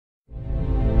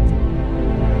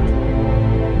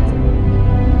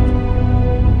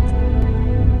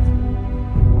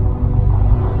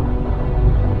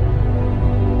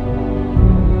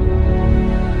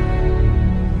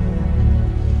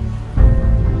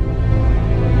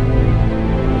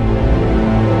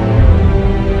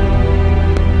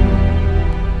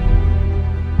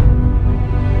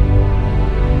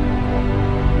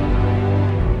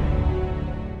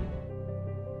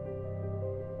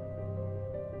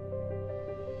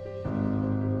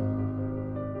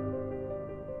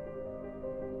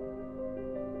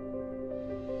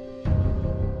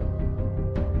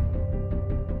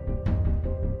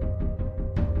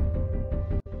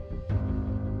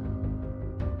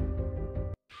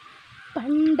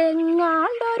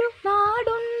പണ്ടെങ്ങാണ്ടൊരു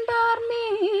നാടുണ്ടാർന്നേ,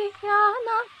 ആ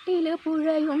നാട്ടില്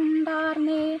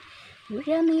പുഴയുണ്ടാർന്നേ. പുഴ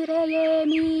നിറയെ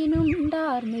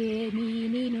മീനുണ്ടാർന്നേ,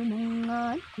 മീനിനു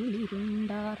മുങ്ങാൻ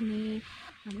കുളിരുണ്ടാർന്നേ.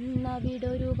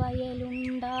 അന്നവിടൊരു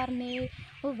വയലുണ്ടാർന്നേ,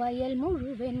 വയൽ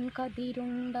മുഴുവൻ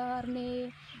കതിരുണ്ടാർന്നേ.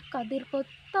 കതിർ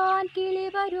പൊത്താൻ കിളി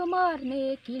വരുമാർന്നേ,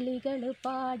 കിളികൾ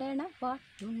പാടണ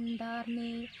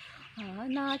പാട്ടുണ്ടാർന്നേ. ആ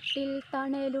നാട്ടിൽ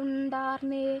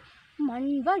തണലുണ്ടാർന്നേ,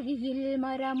 മൺവഴിയിൽ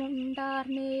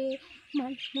മരമുണ്ടാർന്നേ.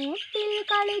 മൺമൂട്ടിൽ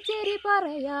കളിച്ചെരി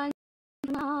പറയാൻ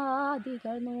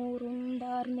ആദികൾ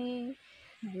നൂറുണ്ടാർന്നേ.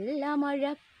 നല്ല മഴ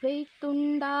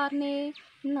പെയ്ത്തുണ്ടാർന്നേ,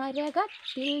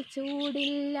 നരകത്തിൽ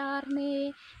ചൂടില്ലാർന്നേ.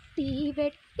 തീ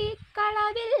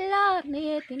വെട്ടിക്കളവില്ലാർന്നേ,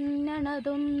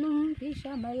 തിന്നണതൊന്നും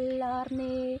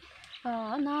വിഷമല്ലാർന്നേ. ആ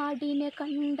നാടിനെ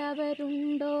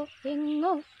കണ്ടവരുണ്ടോ,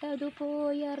 എങ്ങോട്ടതു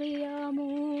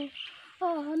പോയറിയാമോ? ആ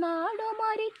നാടു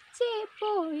മരിച്ചേ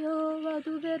പോയോ,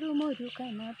 അതു വെറുമൊരു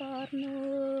കനവാർന്നോ?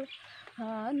 ആ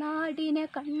നാടിനെ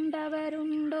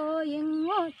കണ്ടവരുണ്ടോ,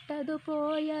 എങ്ങോട്ടതു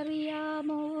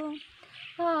പോയറിയാമോ?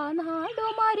 ആ നാടു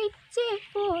മരിച്ചേ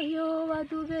പോയോ,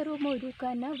 അതു വെറുമൊരു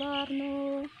കനവാർന്നോ?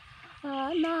 ആ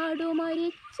നാടു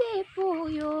മരിച്ചേ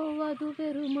പോയോ, അതു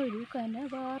വെറുമൊരു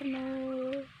കനവാർന്നോ?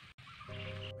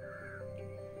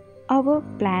 Our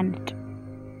planet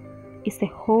is a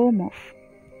home of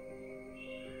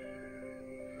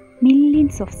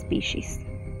millions of species.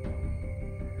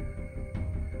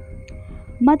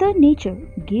 Mother Nature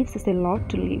gives us a lot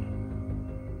to live.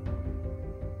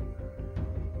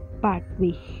 But we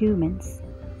humans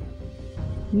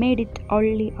made it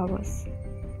only ours.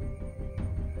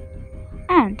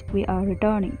 And we are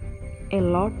returning a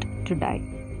lot to die.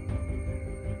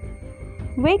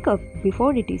 Wake up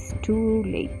before it is too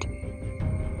late.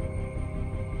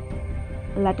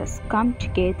 Let us come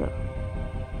together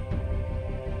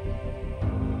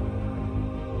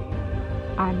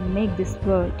and make this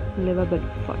world livable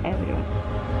for everyone.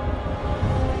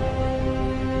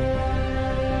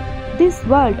 This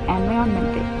world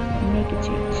environment make a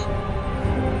change.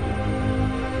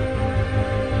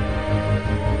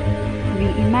 We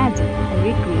imagine and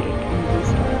recreate and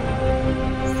restore.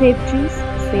 Save trees,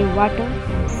 save water,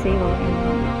 save our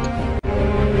environment.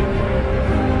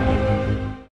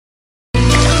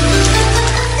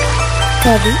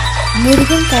 കവി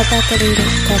മുരുകൻ കാട്ടാക്കടയുടെ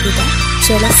കവിത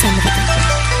ജലസമൃദ്ധം.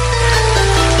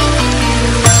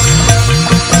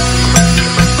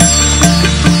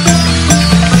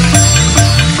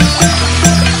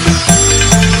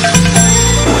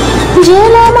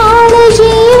 ജലമാണ്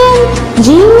ജീവൻ,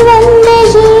 ജീവന്റെ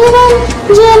ജീവൻ.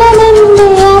 ജലമെന്റെ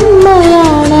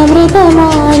അമ്മയാണ്,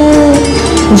 അമൃതമാണ്.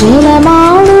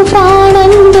 ജലമാണു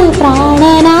പ്രാണന്റെ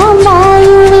പ്രാണനാം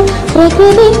വായുവിൽ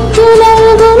പ്രകൃതിക്കു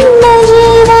നൽകുന്ന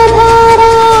ജീവധാര.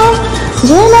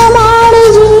 ജലമാണ്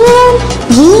ജീവൻ,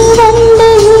 ജീവന്റെ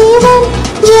ജീവൻ.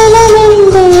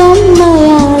 ജലമെന്റെ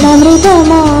അമ്മയാണ്,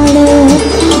 അമൃതമാണ്.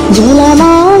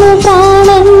 ജലമാണ്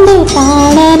പ്രാണന്റെ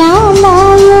പ്രാണനാം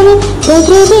വായുവിൽ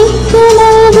പ്രകൃതിക്കു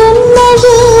നൽകുന്ന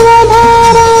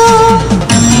ജീവധാര.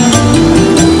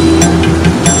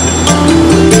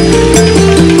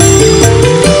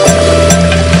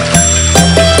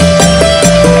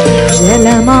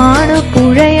 ജലമാണ്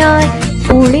പുഴയായി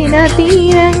പുളിന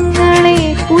തീരങ്ങളെ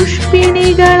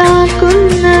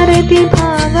പുഷ്പിണികളാക്കുന്ന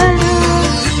രതിഭാവന.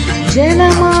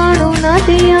 ജലമാണു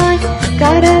നദിയായി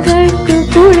കരകൾക്ക്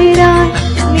കുളിരായി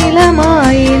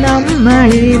നിലമായി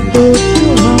നമ്മളെ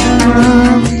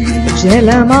പോറ്റുവാൻ.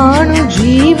 ജലമാണു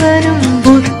ജീവനും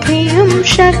ബുദ്ധിയും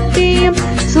ശക്തിയും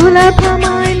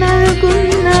സുലഭമായി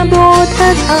നൽകുന്ന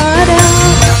ബോധധാര.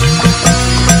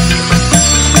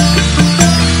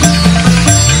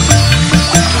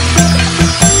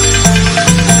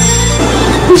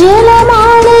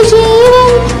 ജലമാണ്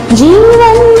ജീവൻ,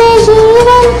 ജീവന്റെ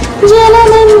ജീവൻ.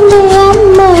 ജലമെന്റെ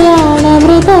അമ്മയാണ്,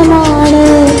 അമൃതമാണ്.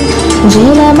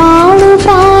 ജലമാണു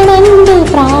പ്രാണന്റെ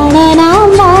പ്രാണനാം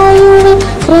വായുവിൽ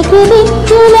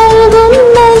പ്രകൃതിക്കു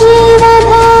നൽകുന്ന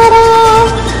ജീവധാര.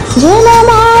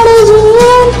 ജലമാണ്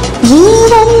ജീവൻ,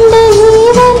 ജീവന്റെ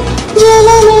ജീവൻ.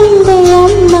 ജലമെന്റെ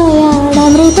അമ്മയാണ്,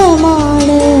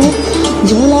 അമൃതമാണ്.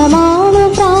 ജലമാണ്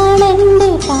പ്രാണന്റെ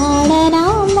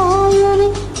പ്രാണനാം വായുവിൽ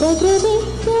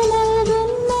പ്രകൃതിക്കു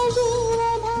നൽകുന്ന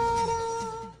ജീവധാര.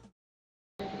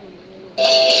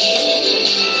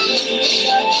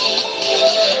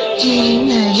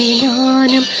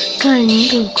 മിന്നലിനാനം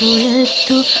കണ്ടു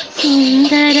കുളത്തു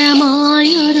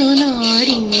സുന്ദരമായൊരു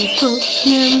നാടിൻ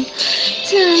സ്വപ്നം.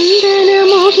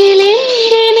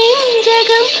 ചന്ദനമുകിലെന്റെ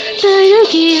നെഞ്ചകം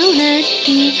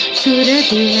തഴുകിയുണർത്തി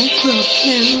സുരദിന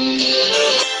സ്വപ്നം.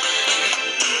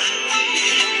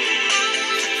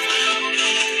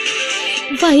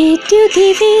 വൈദ്യുതി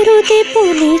വിരുതി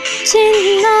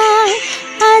പൊലിച്ചെന്നാൽ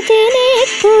അതിനെ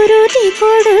കുരുതി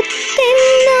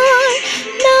കൊടുത്തെന്നാൽ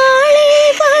നാളെ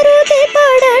വറുതി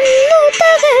പടന്നു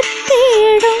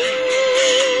തകർത്തിടും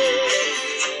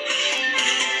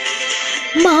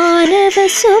മാനവ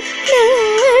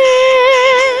സ്വപ്നങ്ങൾ,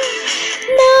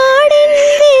 നാടിൻ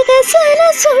വികസന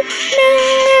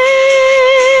സ്വപ്നങ്ങൾ.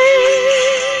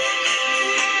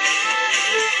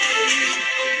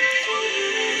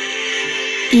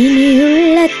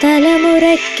 ഇനിയുള്ള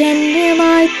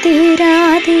തലമുറയ്ക്കന്യമായി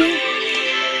തീരാതെ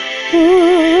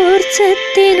ഊർജത്തിനുറവിടം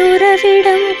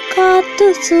കാത്തു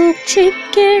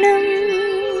സൂക്ഷിക്കണം.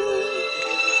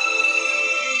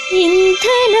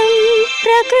 ഇന്ധനം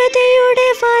പ്രകൃതിയുടെ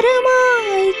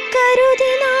വരമായി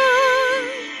കരുതി നാം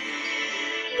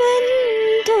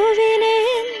ബന്ധുവിനെ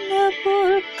എന്നപ്പോൾ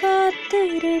കാത്തു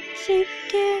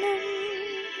രക്ഷിക്കണം.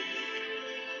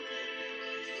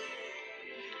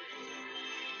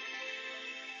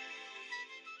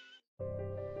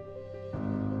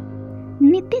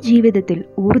 നിത്യജീവിതത്തിൽ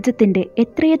ഊർജത്തിൻ്റെ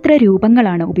എത്രയെത്ര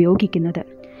രൂപങ്ങളാണ് ഉപയോഗിക്കുന്നത്.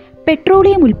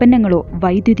 പെട്രോളിയം ഉൽപ്പന്നങ്ങളോ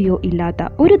വൈദ്യുതിയോ ഇല്ലാത്ത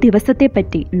ഒരു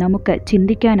ദിവസത്തെപ്പറ്റി നമുക്ക്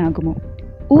ചിന്തിക്കാനാകുമോ?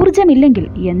 ഊർജമില്ലെങ്കിൽ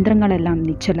യന്ത്രങ്ങളെല്ലാം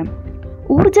നിശ്ചലം.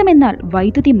 ഊർജമെന്നാൽ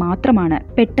വൈദ്യുതി മാത്രമാണ്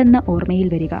പെട്ടെന്ന് ഓർമ്മയിൽ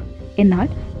വരിക. എന്നാൽ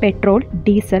പെട്രോൾ,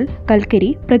 ഡീസൽ, കൽക്കരി,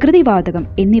 പ്രകൃതിവാതകം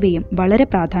എന്നിവയും വളരെ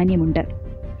പ്രാധാന്യമുണ്ട്.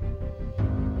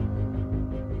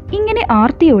 ഇങ്ങനെ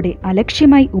ആർത്തിയോടെ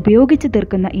അലക്ഷ്യമായി ഉപയോഗിച്ചു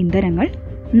തീർക്കുന്ന ഇന്ധനങ്ങൾ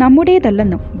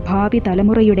നമ്മുടേതല്ലെന്നും ഭാവി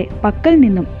തലമുറയുടെ പക്കൽ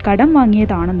നിന്നും കടം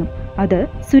വാങ്ങിയതാണെന്നും അത്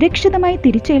സുരക്ഷിതമായി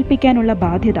തിരിച്ചേൽപ്പിക്കാനുള്ള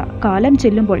ബാധ്യത കാലം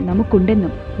ചെല്ലുമ്പോൾ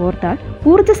നമുക്കുണ്ടെന്നും ഓർത്താൽ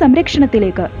ഊർജ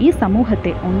സംരക്ഷണത്തിലേക്ക് ഈ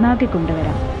സമൂഹത്തെ ഒന്നാകെ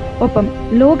കൊണ്ടുവരാം. ഒപ്പം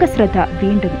ലോകശ്രദ്ധ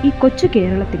വീണ്ടും ഈ കൊച്ചു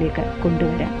കേരളത്തിലേക്ക്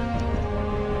കൊണ്ടുവരാം.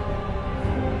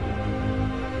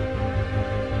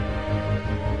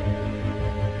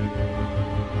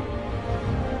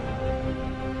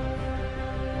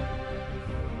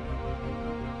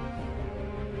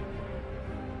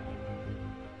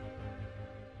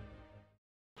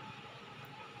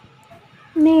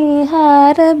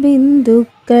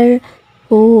 നീഹാരബിന്ദുക്കൾ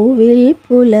പൂവിൽ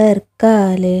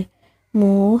പുലർക്കാലെ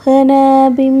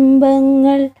മോഹനബിംബങ്ങൾ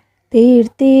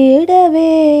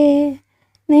തീർത്തിടവേ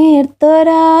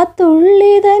നേർത്തൊരാ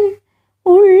തുള്ളിതൻ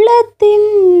ഉള്ളത്തിൻ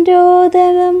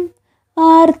രോദനം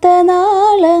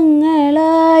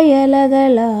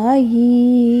ആർത്തനാളങ്ങളായലകളായി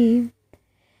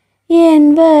എൻ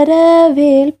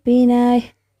വരവേൽപ്പിനായി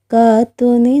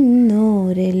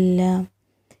കാത്തുനിന്നോരെല്ലാം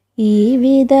ഈ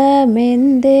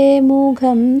വിധമെന്തേ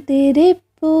മുഖം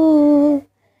തിരിപ്പൂ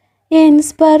എൻ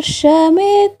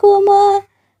സ്പർശമേക്കുമാ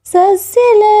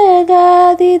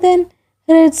സസ്യലഗാതിതൻ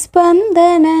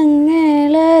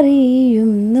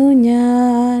ഹൃത്സ്പന്ദനങ്ങളറിയുന്നു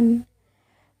ഞാൻ.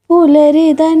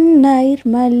 പുലരിതൻ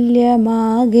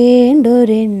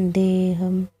നൈർമല്യമാകേണ്ടൊരെൻ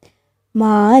ദേഹം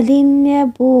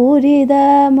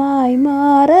മാലിന്യപൂരിതമായി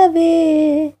മാറവേ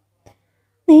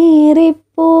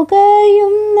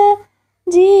നീറിപ്പുകയുന്ന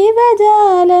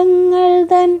ജീവജാലങ്ങൾ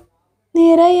തൻ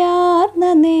നിറയാർന്ന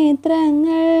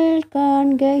നേത്രങ്ങൾ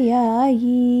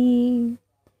കാണുകയായി.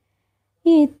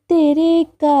 ഇത്തിരി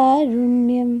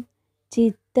കാരുണ്യം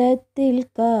ചിത്തത്തിൽ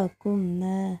കാക്കുന്ന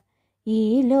ഈ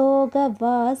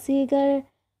ലോകവാസികൾ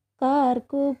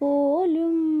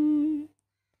കാർക്കുപോലും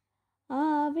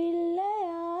ആവില്ല.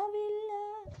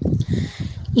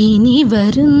 ഇനി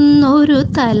വരുന്നൊരു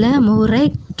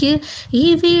തലമുറയ്ക്ക്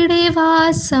ഇവിടെ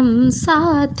വാസം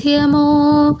സാധ്യമോ?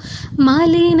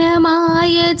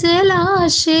 മലിനമായ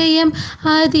ജലാശയം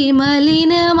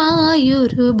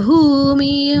അതിമലിനമായൊരു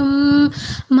ഭൂമിയും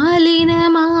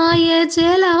മലിനമായ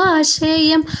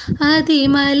ജലാശയം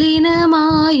അതിമലിനമായൊരു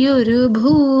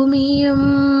ഭൂമിയും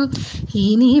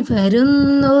ഇനി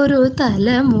വരുന്നൊരു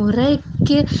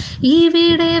തലമുറയ്ക്ക്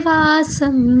ഇവിടെ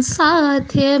വാസം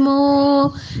സാധ്യമോ?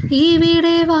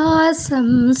 ഇവിടെ വാസം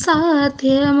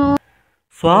സാധ്യമോ?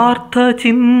 സ്വാർത്ഥ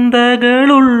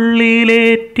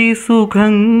ചിന്തകളുള്ളിലേറ്റി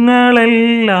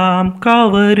സുഖങ്ങളെല്ലാം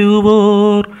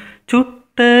കവരുവോർ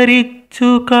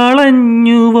ചുട്ടരിച്ചു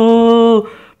കളഞ്ഞുവോ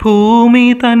ഭൂമി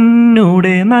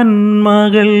തന്നെ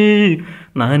നന്മകൾ?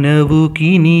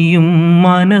 നനവുകിനിയും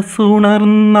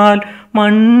മനസ്സുണർന്നാൽ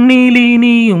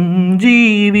മണ്ണിലിനിയും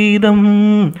ജീവിതം.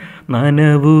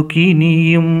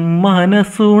 നനവുകിനിയും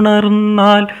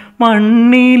മനസ്സുണർന്നാൽ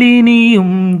മണ്ണിലിനിയും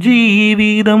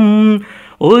ജീവിതം.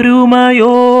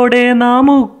 ഒരുമയോടെ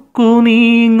നമുക്കു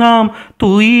നീങ്ങാം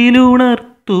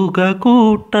തുയിലുണർത്തുക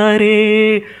കൂട്ടരെ.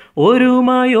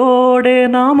 ഒരുമയോടെ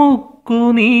നമുക്കു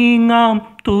നീങ്ങാം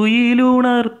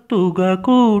തുയിലുണർത്തുക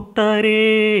കൂട്ടരെ.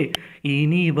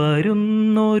 ഇനി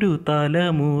വരുന്നൊരു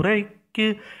തലമുറയ്ക്ക്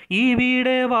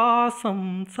ഇവിടെ വാസം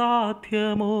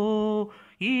സാധ്യമോ?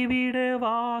 ഇവിടെ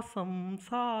വാസം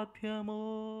സാധ്യമോ?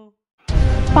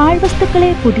 പാഴ്വസ്തുക്കളെ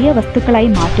പുതിയ വസ്തുക്കളായി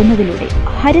മാറ്റുന്നതിലൂടെ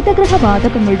ഹരിതഗൃഹ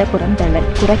വാതകങ്ങളുടെ പുറന്തള്ളൽ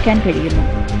കുറയ്ക്കാൻ കഴിയുന്നു.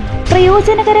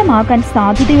 പ്രയോജനകരമാകാൻ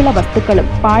സാധ്യതയുള്ള വസ്തുക്കളും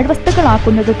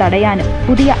പാഴ്വസ്തുക്കളാക്കുന്നത് തടയാനും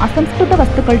പുതിയ അസംസ്കൃത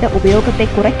വസ്തുക്കളുടെ ഉപയോഗത്തെ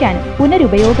കുറയ്ക്കാനും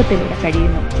പുനരുപയോഗത്തിലൂടെ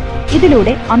കഴിയുന്നു.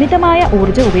 ഇതിലൂടെ അമിതമായ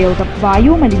ഊർജ്ജ ഉപയോഗം,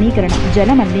 വായു മലിനീകരണം,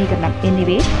 ജലമലിനീകരണം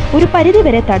എന്നിവയെ ഒരു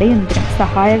പരിധിവരെ തടയുന്നതിന്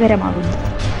സഹായകരമാകുന്നു.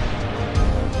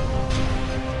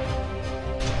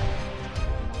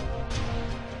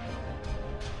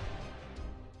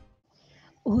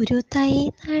 ഒരു തൈ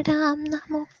നടാം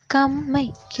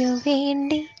നമുക്കമ്മയ്ക്കു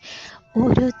വേണ്ടി,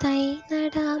 ഒരു തൈ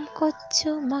നടാം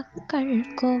കൊച്ചു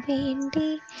മക്കൾക്കു വേണ്ടി,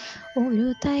 ഒരു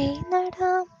തൈ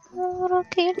നടാം 100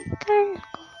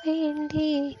 കിളികൾക്കു വേണ്ടി,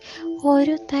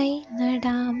 ഒരു തൈ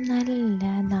നടാം നല്ല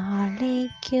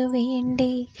നാളേക്കു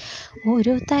വേണ്ടി,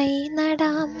 ഒരു തൈ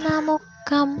നടാം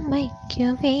നമുക്കമ്മയ്ക്കു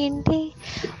വേണ്ടി,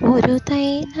 ഒരു തൈ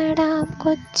നടാം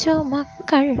കൊച്ചു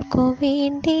മക്കൾക്കു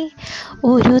വേണ്ടി,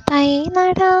 ഒരു തൈ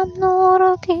നടാം 100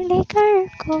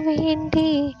 കിളികൾക്കു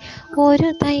വേണ്ടി, ഒരു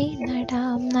തൈ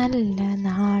നടാം നല്ല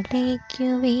നാളേക്കു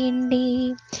വേണ്ടി.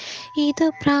 ഇത്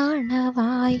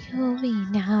പ്രാണവായുവിനായി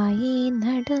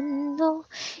നടുന്നു,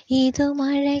 ഇത്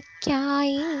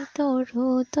മഴയ്ക്കായി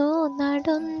തൊഴുതു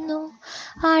നടുന്നു,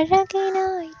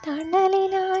 അഴകിനായി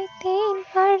തണലിനായി തേൻ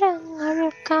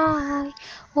പഴങ്ങൾക്കായി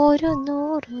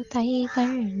 100 തൈകൾ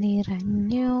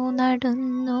നിറഞ്ഞു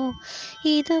നടുന്നു.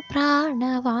 ഇത്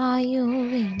പ്രാണവായുവിനായി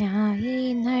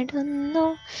നടുന്നു,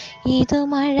 ഇത്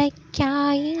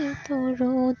മഴയ്ക്കായി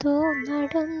തൊഴുതു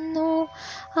നടുന്നു,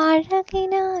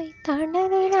 അഴകിനായി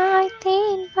തണലിനായി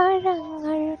തേൻ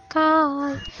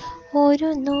പഴങ്ങൾക്കായി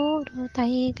 100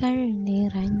 തൈകൾ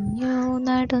നിറഞ്ഞു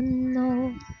നടുന്നു.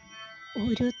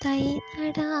 ഒരു തൈ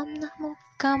നടാം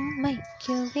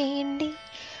നമുക്കമ്മയ്ക്കു വേണ്ടി,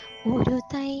 ഒരു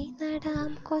തൈ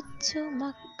നടാം കൊച്ചു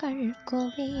മക്കൾക്കു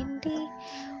വേണ്ടി,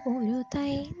 ഒരു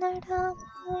തൈ നടാം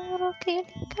 100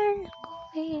 കിളികൾക്കു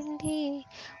വേണ്ടി,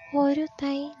 ഒരു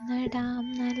തൈ നടാം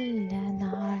നല്ല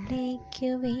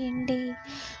നാളേക്കു വേണ്ടി,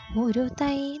 ഒരു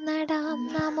തൈ നടാം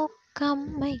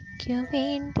നമുക്കമ്മയ്ക്കു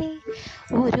വേണ്ടി,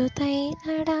 ഒരു തൈ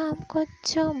നടാം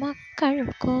കൊച്ചു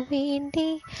മക്കൾക്കു വേണ്ടി,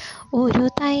 ഒരു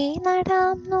തൈ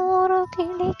നടാം 100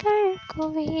 കിളികൾക്കു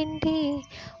വേണ്ടി,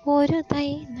 ഒരു തൈ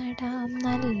നടാം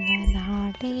നല്ല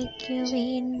നാളേക്കു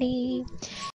വേണ്ടി.